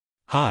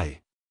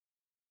Hi.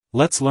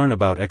 Let's learn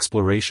about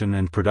exploration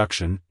and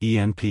production,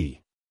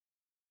 (ENP).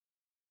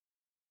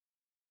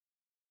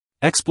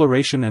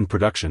 Exploration and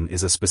production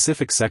is a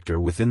specific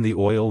sector within the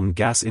oil and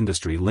gas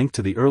industry linked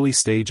to the early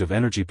stage of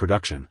energy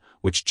production,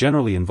 which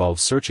generally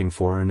involves searching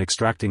for and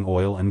extracting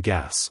oil and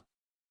gas.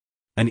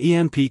 An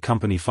E&P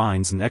company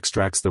finds and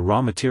extracts the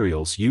raw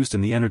materials used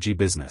in the energy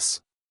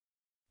business.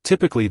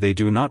 Typically they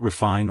do not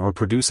refine or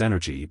produce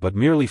energy but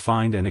merely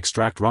find and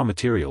extract raw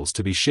materials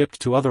to be shipped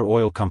to other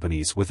oil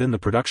companies within the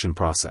production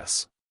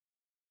process.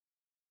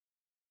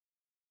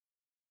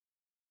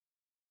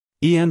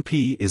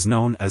 E&P is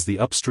known as the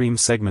upstream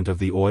segment of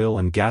the oil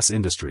and gas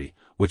industry,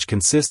 which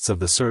consists of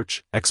the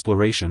search,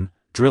 exploration,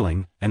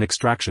 drilling, and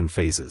extraction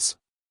phases.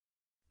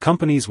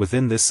 Companies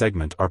within this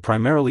segment are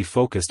primarily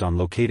focused on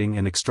locating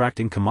and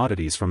extracting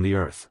commodities from the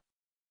earth.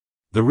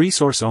 The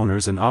resource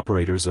owners and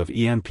operators of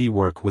E&P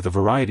work with a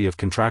variety of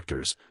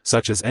contractors,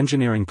 such as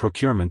engineering,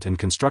 procurement and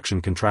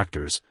construction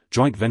contractors,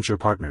 joint venture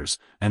partners,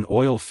 and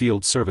oil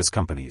field service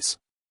companies.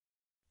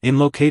 In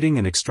locating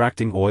and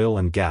extracting oil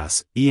and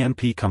gas,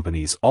 E&P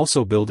companies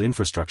also build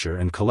infrastructure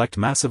and collect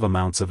massive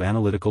amounts of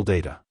analytical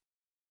data.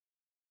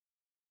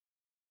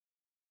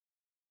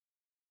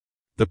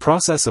 The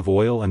process of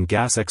oil and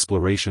gas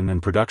exploration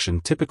and production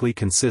typically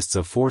consists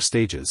of 4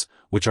 stages,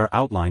 which are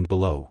outlined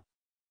below.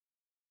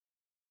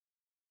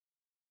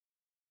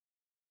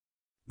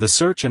 The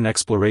search and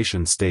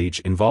exploration stage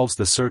involves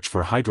the search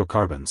for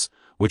hydrocarbons,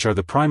 which are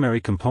the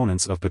primary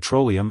components of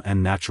petroleum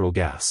and natural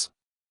gas.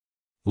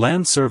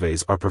 Land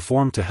surveys are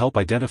performed to help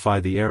identify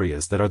the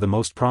areas that are the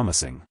most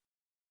promising.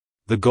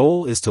 The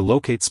goal is to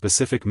locate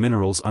specific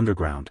minerals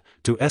underground,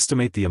 to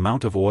estimate the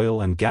amount of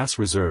oil and gas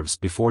reserves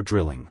before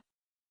drilling.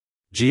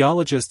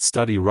 Geologists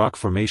study rock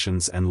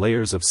formations and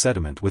layers of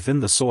sediment within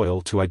the soil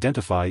to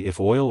identify if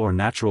oil or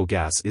natural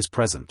gas is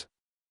present.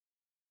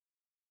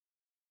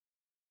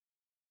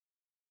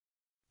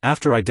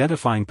 After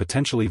identifying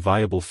potentially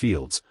viable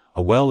fields,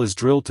 a well is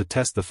drilled to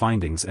test the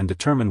findings and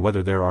determine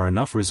whether there are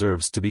enough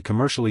reserves to be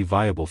commercially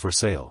viable for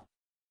sale.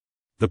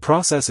 The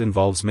process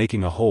involves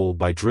making a hole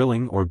by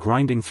drilling or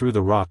grinding through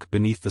the rock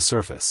beneath the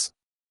surface.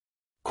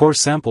 Core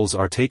samples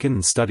are taken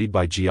and studied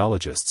by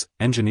geologists,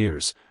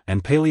 engineers,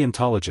 and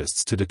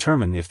paleontologists to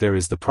determine if there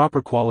is the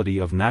proper quality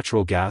of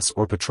natural gas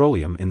or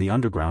petroleum in the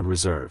underground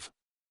reserve.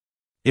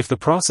 If the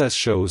process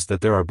shows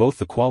that there are both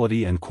the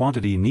quality and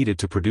quantity needed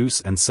to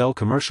produce and sell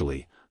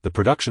commercially, the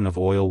production of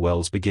oil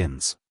wells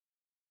begins.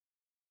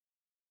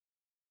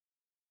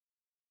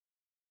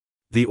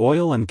 The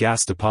oil and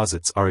gas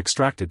deposits are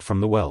extracted from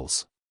the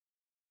wells.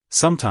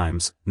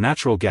 Sometimes,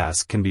 natural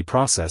gas can be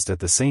processed at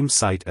the same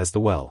site as the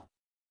well.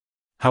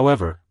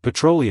 However,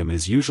 petroleum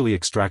is usually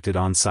extracted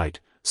on site,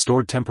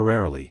 stored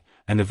temporarily,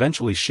 and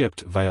eventually shipped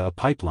via a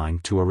pipeline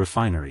to a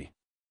refinery.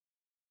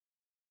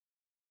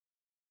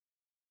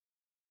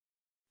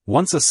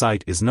 Once a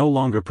site is no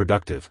longer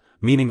productive,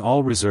 meaning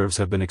all reserves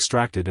have been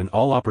extracted and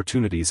all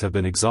opportunities have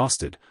been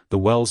exhausted, the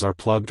wells are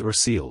plugged or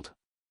sealed.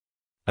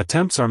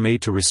 Attempts are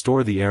made to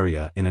restore the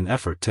area in an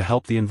effort to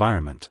help the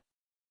environment.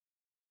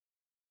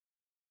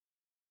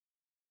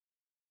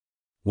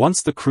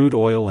 Once the crude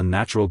oil and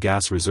natural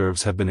gas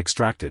reserves have been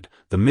extracted,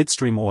 the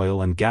midstream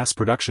oil and gas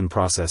production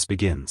process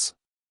begins.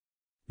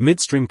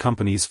 Midstream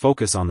companies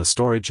focus on the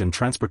storage and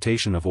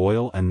transportation of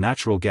oil and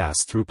natural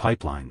gas through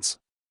pipelines.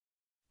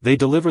 They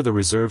deliver the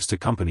reserves to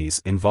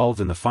companies involved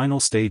in the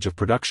final stage of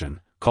production,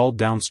 called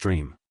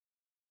downstream.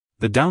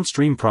 The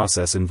downstream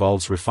process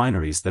involves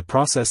refineries that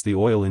process the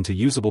oil into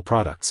usable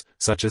products,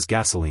 such as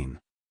gasoline.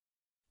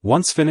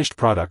 Once finished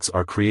products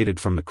are created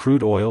from the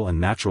crude oil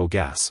and natural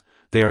gas,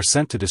 they are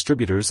sent to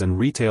distributors and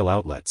retail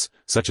outlets,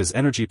 such as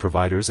energy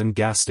providers and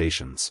gas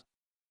stations.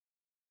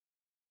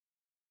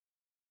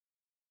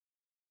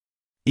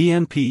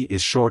 E&P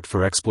is short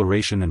for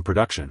exploration and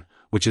production,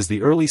 which is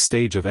the early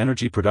stage of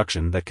energy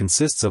production that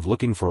consists of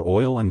looking for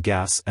oil and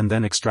gas and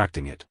then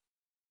extracting it.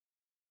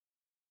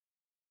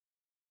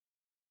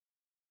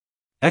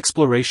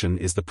 Exploration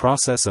is the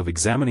process of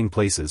examining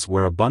places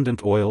where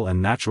abundant oil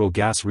and natural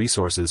gas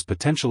resources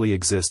potentially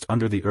exist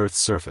under the Earth's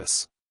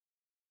surface.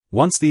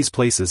 Once these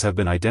places have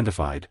been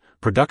identified,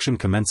 production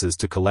commences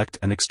to collect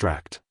and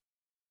extract.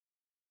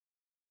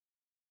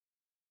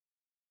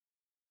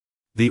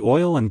 The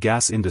oil and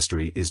gas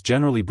industry is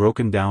generally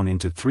broken down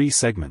into 3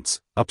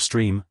 segments: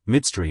 upstream,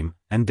 midstream,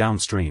 and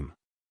downstream.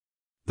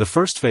 The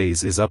first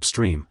phase is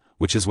upstream,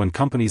 which is when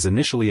companies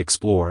initially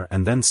explore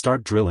and then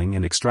start drilling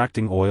and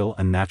extracting oil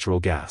and natural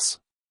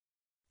gas.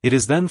 It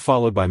is then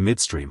followed by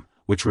midstream,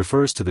 which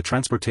refers to the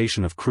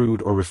transportation of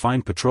crude or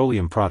refined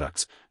petroleum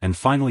products, and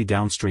finally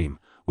downstream,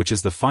 which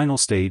is the final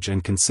stage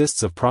and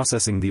consists of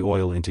processing the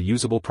oil into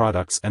usable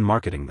products and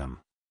marketing them.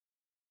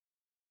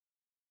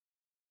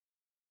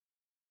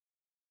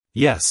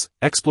 Yes,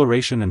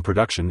 exploration and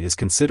production is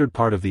considered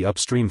part of the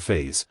upstream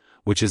phase,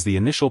 which is the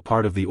initial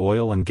part of the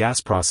oil and gas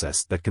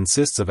process that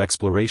consists of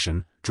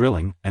exploration,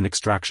 drilling, and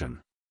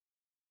extraction.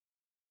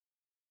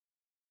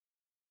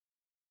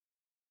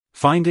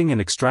 Finding and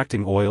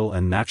extracting oil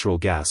and natural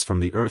gas from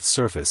the Earth's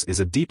surface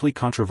is a deeply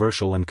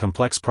controversial and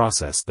complex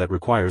process that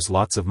requires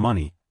lots of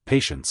money,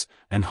 patience,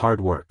 and hard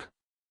work.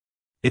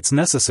 It's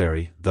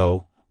necessary,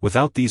 though.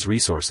 Without these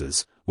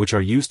resources, which are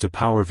used to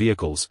power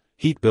vehicles,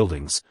 heat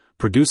buildings,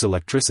 produce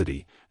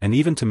electricity, and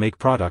even to make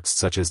products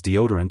such as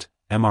deodorant,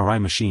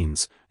 MRI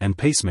machines, and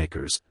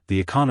pacemakers,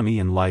 the economy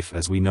and life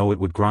as we know it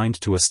would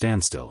grind to a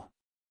standstill.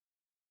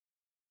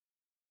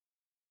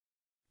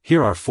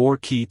 Here are 4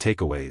 key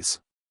takeaways.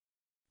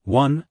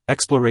 1.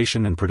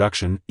 Exploration and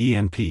production,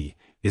 (ENP),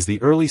 is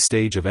the early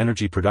stage of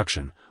energy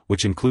production,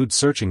 which includes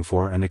searching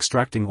for and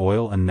extracting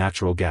oil and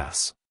natural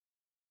gas.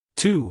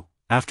 2.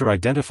 After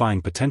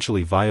identifying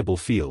potentially viable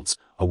fields,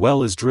 a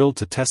well is drilled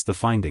to test the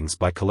findings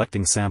by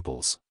collecting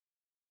samples.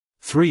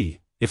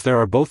 3. If there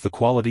are both the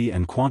quality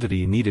and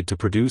quantity needed to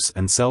produce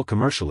and sell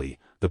commercially,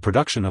 the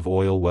production of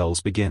oil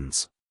wells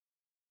begins.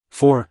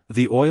 4.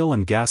 The oil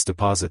and gas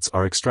deposits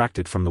are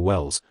extracted from the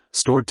wells,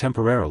 stored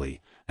temporarily,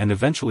 and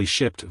eventually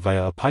shipped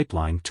via a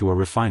pipeline to a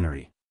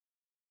refinery.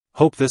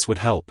 Hope this would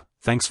help.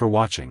 Thanks for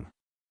watching.